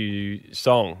impromptu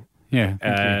song. Yeah,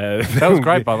 thank you. That was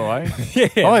great, by the way.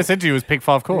 Yeah. All I said to you was pick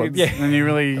 5 chords, Yeah. and you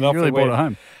really brought it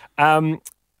home.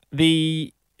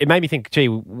 It made me think, gee,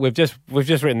 we've just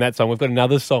written that song. We've got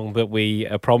another song that we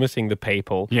are promising the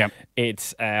people. Yeah.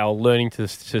 It's our learning to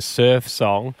surf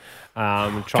song.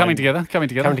 Coming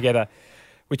together.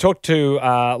 We talked to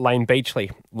Lane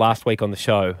Beachley last week on the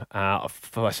show, a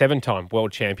 7-time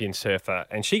world champion surfer,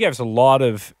 and she gave us a lot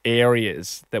of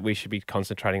areas that we should be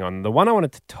concentrating on. The one I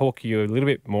wanted to talk to you a little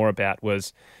bit more about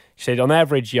was, she said, on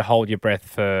average, you hold your breath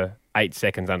for 8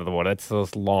 seconds under the water. That's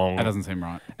as long. That doesn't seem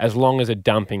right. As long as a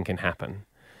dumping can happen.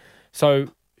 So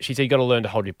she said, you got to learn to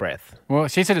hold your breath. Well,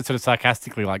 she said it sort of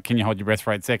sarcastically, like, can you hold your breath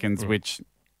for 8 seconds, which,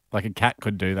 like, a cat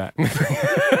could do that.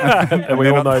 And we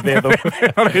all know they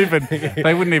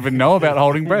wouldn't even know about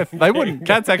holding breath. They wouldn't.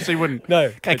 Cats actually wouldn't.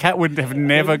 No. A cat would have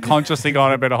never consciously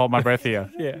gone, I better hold my breath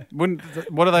here. Yeah. What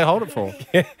do they hold it for?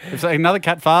 Yeah. If another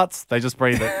cat farts, they just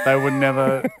breathe it. They would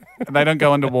never... They don't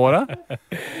go underwater.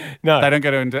 No. They don't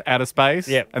go into outer space.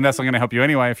 Yep. And that's not going to help you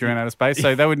anyway if you're in outer space.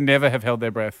 So they would never have held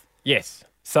their breath. Yes.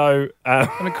 So... I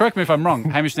mean, correct me if I'm wrong.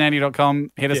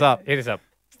 HamishAndy.com, hit us up. Hit us up.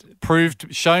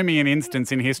 Show me an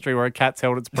instance in history where a cat's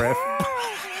held its breath.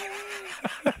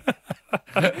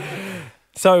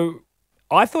 So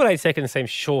I thought 8 seconds seemed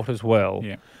short as well.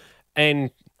 Yeah.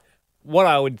 And what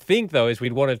I would think, though, is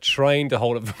we'd want to train to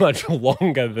hold it for much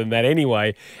longer than that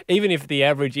anyway, even if the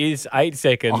average is 8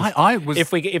 seconds.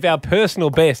 If our personal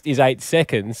best is 8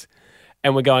 seconds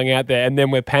and we're going out there and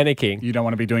then we're panicking. You don't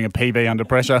want to be doing a PB under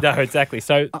pressure. No, exactly.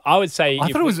 So I would say...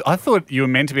 I thought you were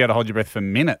meant to be able to hold your breath for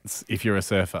minutes if you're a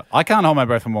surfer. I can't hold my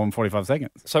breath for more than 45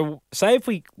 seconds. So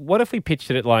what if we pitched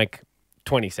it at like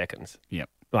 20 seconds? Yep.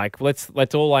 Like, let's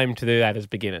all aim to do that as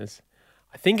beginners.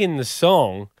 I think in the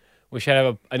song, we should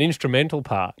have an instrumental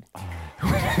part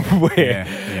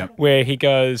where he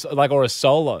goes, like, or a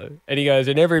solo, and he goes,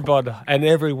 and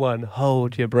everyone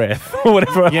hold your breath, or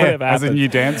whatever. Yeah, whatever as a happens. new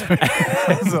dance.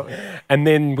 And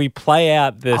then we play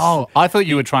out this. Oh, I thought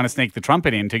you were trying to sneak the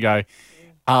trumpet in to go,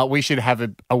 we should have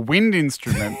a wind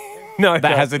instrument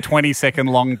that has a 20-second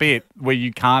long bit where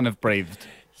you can't have breathed.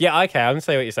 Yeah, okay, I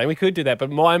understand what you're saying. We could do that, but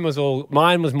mine was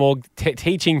more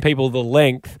teaching people the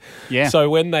length. Yeah. So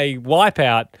when they wipe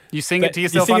out, you sing it to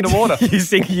yourself underwater. You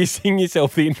sing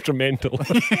yourself the instrumental.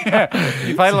 Yeah.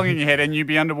 You play along in your head, and you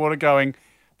be underwater going,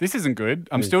 "This isn't good.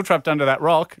 I'm still trapped under that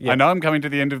rock. Yeah. I know I'm coming to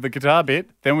the end of the guitar bit.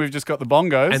 Then we've just got the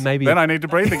bongos, and then I need to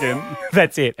breathe again."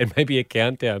 That's it, and maybe a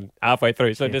countdown halfway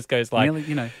through. So it just goes like, you're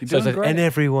doing great. And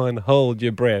everyone hold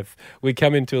your breath. We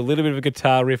come into a little bit of a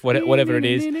guitar riff, whatever it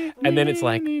is, and then it's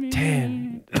like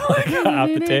 10, like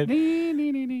after 10.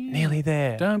 Nearly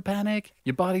there. Don't panic.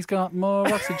 Your body's got more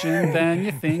oxygen than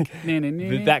you think.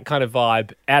 That kind of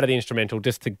vibe out of the instrumental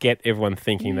just to get everyone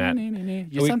thinking that.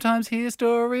 You sometimes hear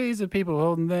stories of people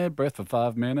holding their breath for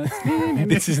 5 minutes.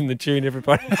 This isn't the tune,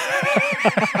 everybody.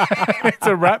 It's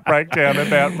a rap breakdown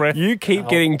about breath. You keep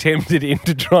getting tempted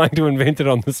into trying to invent it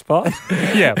on the spot.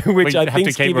 Yeah, which we I have think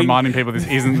to keep reminding people this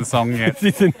isn't the song yet.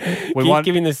 Keep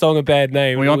giving the song a bad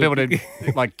name. We want people to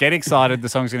get excited. The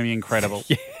song's going to be incredible.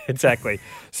 Yeah, exactly.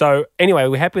 So anyway,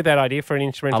 we're happy with that idea for an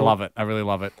instrumental. I love it. I really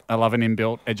love it. I love an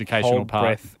inbuilt educational whole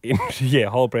part. breath.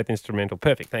 Whole breath instrumental.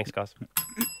 Perfect. Thanks, guys.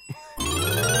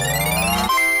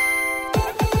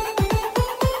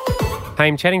 Hey,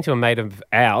 I'm chatting to a mate of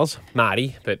ours,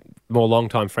 Marty, but more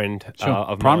long-time friend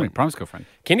of primary mine. school friend.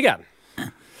 Kindergarten.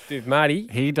 Dude, Marty.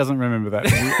 He doesn't remember that.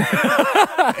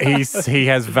 He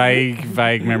has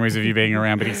vague memories of you being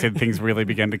around, but he said things really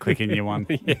began to click in year one.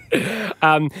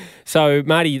 Yeah. So,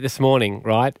 Marty, this morning,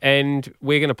 right, and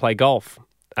we're going to play golf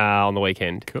on the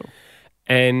weekend. Cool.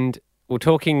 And we're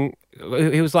talking,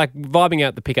 he was like vibing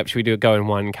out the pickup, should we do it go in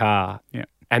one car? Yeah.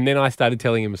 And then I started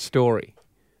telling him a story,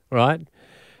 right?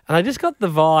 And I just got the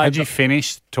vibe. Had you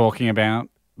finished talking about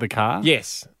the car?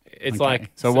 Yes. It's Okay.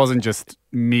 like... So it wasn't just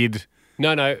mid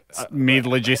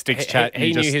logistics chat.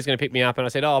 He knew he was going to pick me up, and I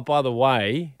said, "Oh, by the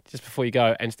way," just before you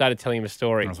go, and started telling him a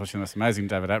story. I was watching this amazing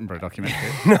David Attenborough documentary.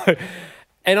 No.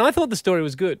 And I thought the story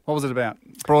was good. What was it about?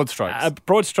 Broad strokes.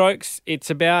 Broad strokes.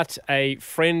 It's about a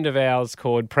friend of ours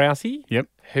called Prousey. Yep.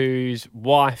 Whose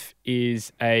wife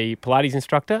is a Pilates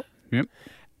instructor. Yep.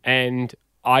 And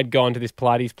I'd gone to this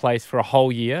Pilates place for a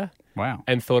whole year. Wow.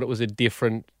 And thought it was I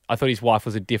thought his wife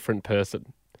was a different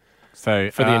person. So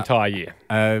for the entire year.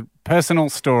 A personal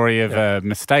story of a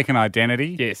mistaken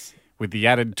identity. Yes. With the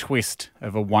added twist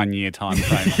of a 1 year time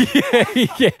frame.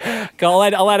 Yeah.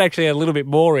 I'll add actually a little bit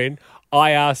more in.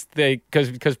 I asked because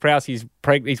Prousey's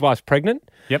his wife's pregnant.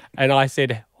 Yep. And I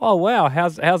said, "Oh wow,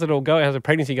 how's it all going? How's the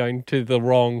pregnancy going?" To the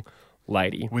wrong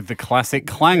lady. With the classic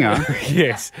clangor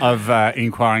yes. of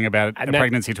inquiring about a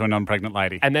pregnancy to a non-pregnant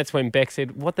lady. And that's when Beck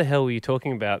said, "What the hell were you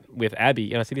talking about with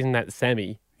Abby?" And I said, "Isn't that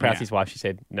Sammy, Prousey's wife?" She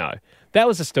said, "No." That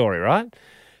was the story, right?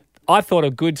 I thought a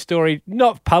good story,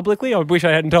 not publicly. I wish I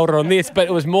hadn't told her on this, but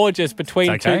it was more just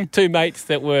between two mates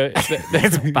that were... I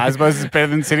suppose it's better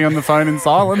than sitting on the phone in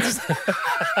silence.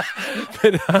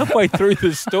 But halfway through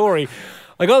the story,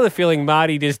 I got the feeling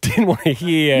Marty just didn't want to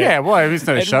hear. Yeah, well, it's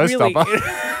not a showstopper.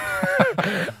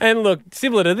 And look,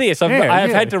 similar to this,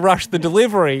 I've had to rush the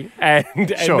delivery and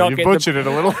sure, not you get butchered it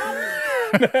a little.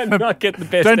 and not get the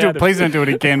best Please don't do it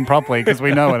again properly because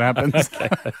we know what happens.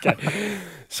 Okay.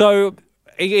 So...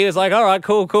 He was like, "All right,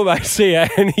 cool, mate, see ya,"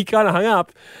 and he kind of hung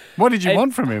up. What did you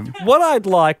want from him? What I'd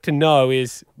like to know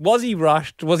is, was he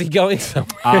rushed? Was he going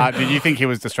somewhere? Did you think he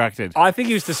was distracted? I think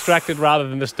he was distracted rather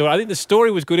than the story. I think the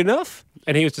story was good enough,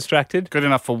 and he was distracted. Good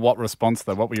enough for what response,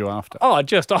 though? What were you after? Oh,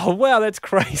 wow, that's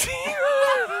crazy.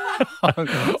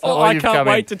 I can't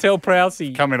wait to tell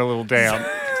Prousey. Coming a little down.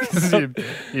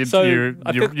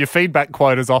 Your feedback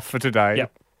quota's off for today.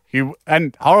 Yep.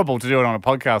 And horrible to do it on a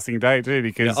podcasting day too,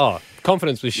 because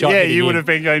confidence was shot. Yeah, you would have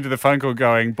been going to the phone call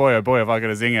going, "Boy, oh boy, have I got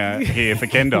a zinger here for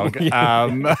Ken Dog."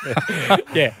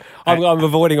 Yeah, I'm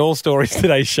avoiding all stories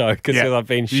today's show because I've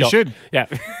been shot. You should, yeah,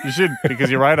 you should because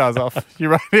your radar's off.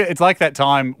 It's like that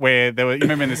time where there were. You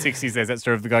remember in the '60s, there's that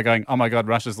story of the guy going, "Oh my God,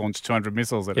 Russia's launched 200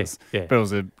 missiles at us," but it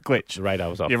was a glitch. The radar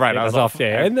was off. Your radar was off.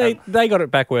 Yeah, and they got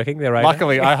it back working. Their radar.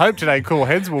 Luckily, I hope today cool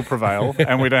heads will prevail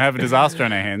and we don't have a disaster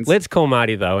on our hands. Let's call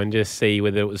Marty though and just see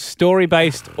whether it was story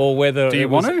based or whether. Do you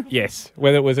want to? Yes,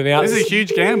 whether it was an This is a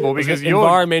huge gamble because you're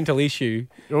environmental issue.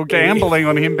 You're gambling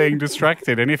on him being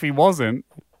distracted, and if he wasn't,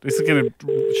 this is going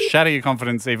to shatter your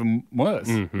confidence even worse,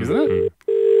 isn't it?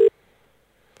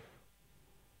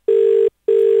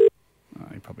 Oh,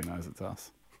 he probably knows it's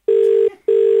us.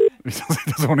 He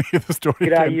doesn't want to hear the story.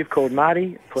 G'day, you've called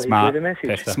Marty. Please leave a message.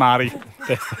 Pester. Smarty.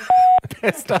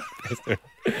 Pester.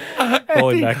 Call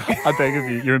him back. I beg of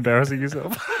you. You're embarrassing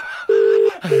yourself.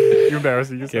 You're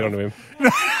embarrassing yourself. Get on to him.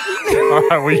 All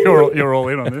right, well, you're all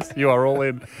in on this. You are all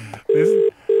in.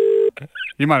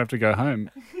 You might have to go home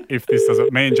if this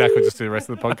doesn't. Me and Jack will just do the rest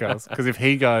of the podcast. Because if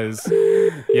he goes,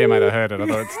 "Yeah, mate, I heard it. I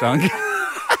thought it stunk."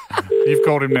 You've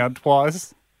called him now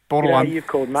twice. G'day, you've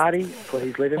called Marty.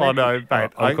 Please leave a message. Oh, no,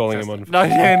 mate. I'm calling him on... No,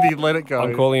 Andy, let it go.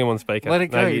 I'm calling him on speaker. Let it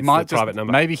go. Maybe it's the private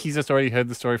number. Maybe he's just already heard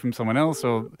the story from someone else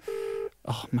or...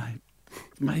 Oh, mate.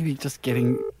 Maybe just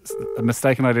getting a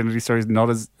mistaken identity story is not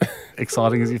as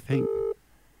exciting as you think.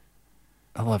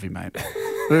 I love you, mate.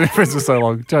 We've been friends for so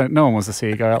long. No one wants to see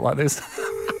you go out like this.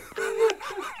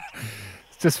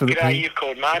 It's just for the... G'day, you've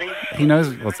called Marty. He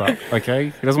knows what's up, okay?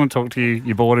 He doesn't want to talk to you.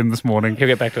 You bored him this morning. He'll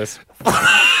get back to us.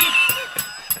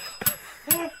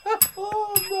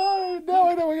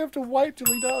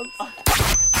 actually does.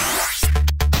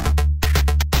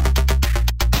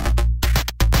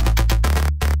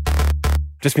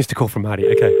 Just missed a call from Marty.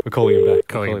 Okay, we're calling him back.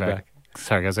 Calling him back.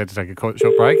 Sorry, guys, I had to take a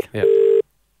short break. Yeah.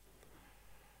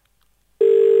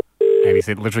 And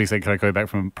he literally said, can I call you back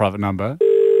from a private number?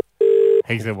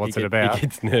 He said, what's it about? He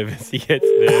gets nervous. He gets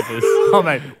nervous. Oh,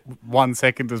 mate, 1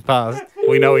 second has passed.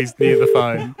 We know he's near the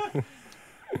phone.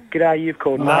 G'day, you've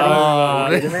called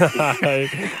Marty. Please,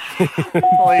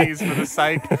 for the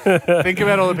sake. Think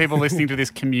about all the people listening to this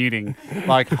commuting,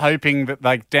 like hoping that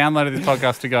they downloaded this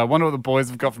podcast to go, I wonder what the boys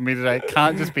have got for me today. It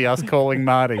can't just be us calling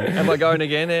Marty. Am I going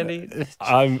again, Andy? Go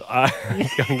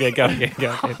again.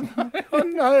 Oh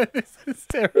no, this is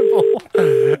terrible.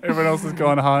 Everyone else has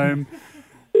gone home.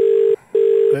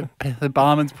 The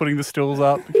barman's putting the stools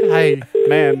up. Hey,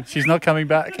 man, she's not coming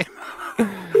back.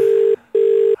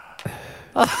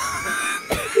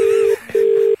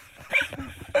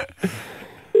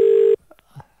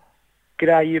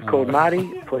 G'day, you've called Marty.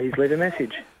 Please leave a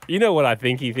message. You know what I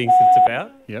think he thinks it's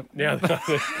about? Yep.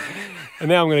 And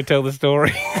now I'm going to tell the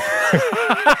story.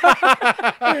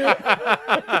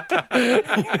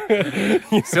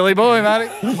 Silly boy, Marty.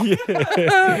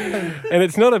 Yeah. And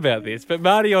it's not about this, but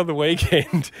Marty on the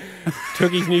weekend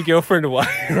took his new girlfriend away.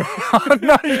 Oh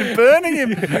no, you're burning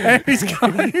him. And he's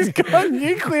gone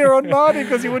nuclear on Marty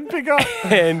because he wouldn't pick up.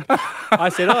 And I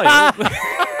said,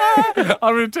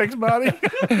 I'm going to text Marty.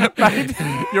 Mate,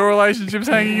 your relationship's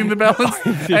hanging in the balance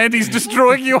and he's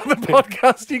destroying you on the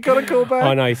podcast. You got to call back.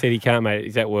 Oh no, he said he can't, mate.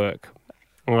 He's at work.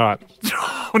 All right.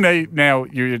 Now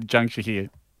you're at a juncture here.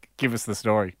 Give us the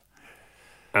story.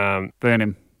 Burn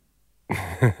him.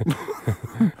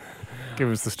 Give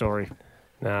us the story.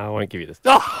 No, I won't give you the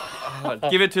story.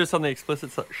 Give it to us on the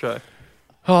explicit show.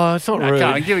 Oh, it's not rude.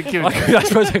 Can't. Give it. I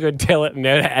suppose I could tell it and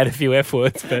add a few F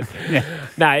words, but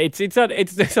no, it's not.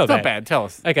 It's not bad. Tell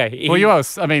us. Okay. Well, you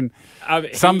asked. I mean,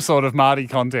 some sort of Marty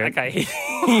content. Okay.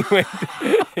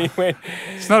 He went.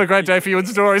 It's not a great day for you in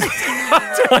stories.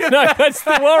 No, that's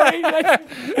the worry.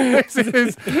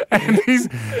 And he's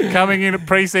coming in at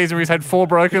pre-season where he's had 4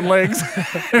 broken legs.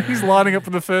 He's lining up for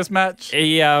the first match.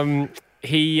 I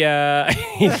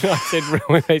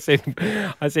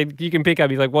said, you can pick up.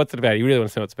 He's like, what's it about? He really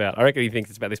wants to know what it's about. I reckon he thinks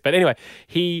it's about this. But anyway,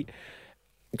 he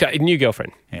got a new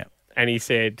girlfriend. Yeah. And he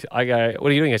said, I go,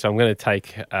 what are you doing? So I'm going to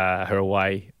take her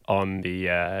away on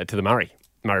to the Murray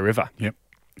River. Yep.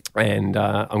 And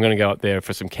I'm going to go up there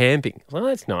for some camping. Well,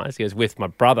 that's nice. He goes, with my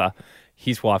brother,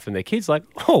 his wife and their kids. Like,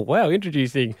 oh, wow,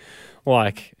 introducing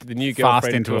like the new girlfriend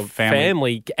fast into to a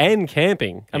family and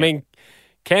camping. Yeah. I mean,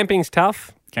 camping's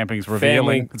tough. Camping's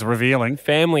revealing. It's revealing.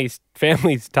 Family's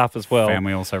tough as well.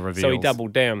 Family also reveals. So he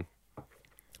doubled down.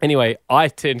 Anyway,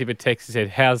 I sent him a text and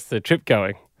said, how's the trip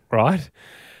going? Right?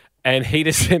 And he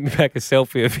just sent me back a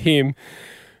selfie of him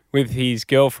with his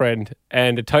girlfriend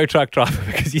and a tow truck driver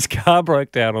because his car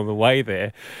broke down on the way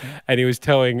there and he was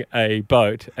towing a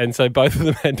boat. And so both of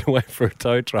them had to wait for a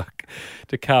tow truck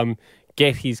to come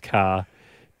get his car,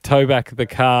 tow back the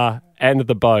car and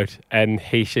the boat, and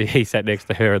he sat next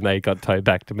to her and they got towed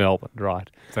back to Melbourne, right?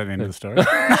 Is that the end of the story?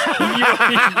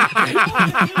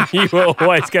 You were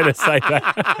always going to say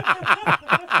that.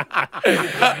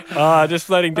 Just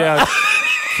floating down.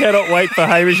 Cannot wait for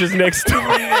Hamish's next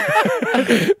story.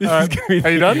 Are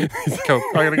you done? Cool.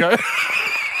 I'm going to go.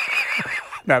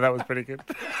 No, that was pretty good.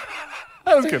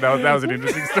 That was good. That was an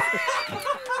interesting story.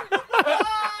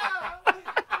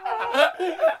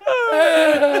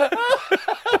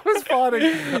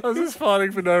 I was just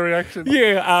fighting for no reaction.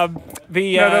 Yeah. No,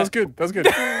 that was good. That was good.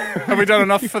 Have we done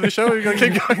enough for the show? Are you going to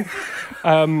keep going?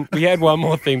 We had one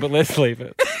more thing, but let's leave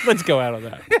it. Let's go out on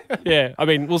that. Yeah. I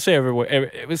mean, we'll see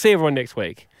everyone next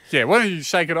week. Yeah. Why don't you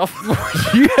shake it off?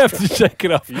 You have to shake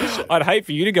it off. I'd hate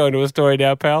for you to go into a story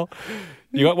now, pal.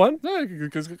 You got one? No,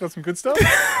 because we've got some good stuff.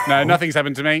 No, nothing's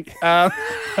happened to me.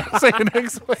 See you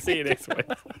next week. See you next week.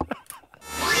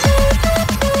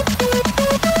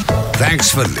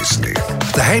 Thanks for listening.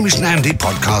 The Hamish and Andy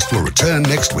podcast will return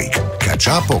next week. Catch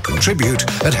up or contribute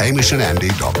at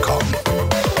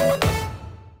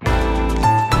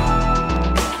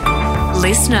hamishandandy.com.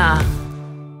 Listener.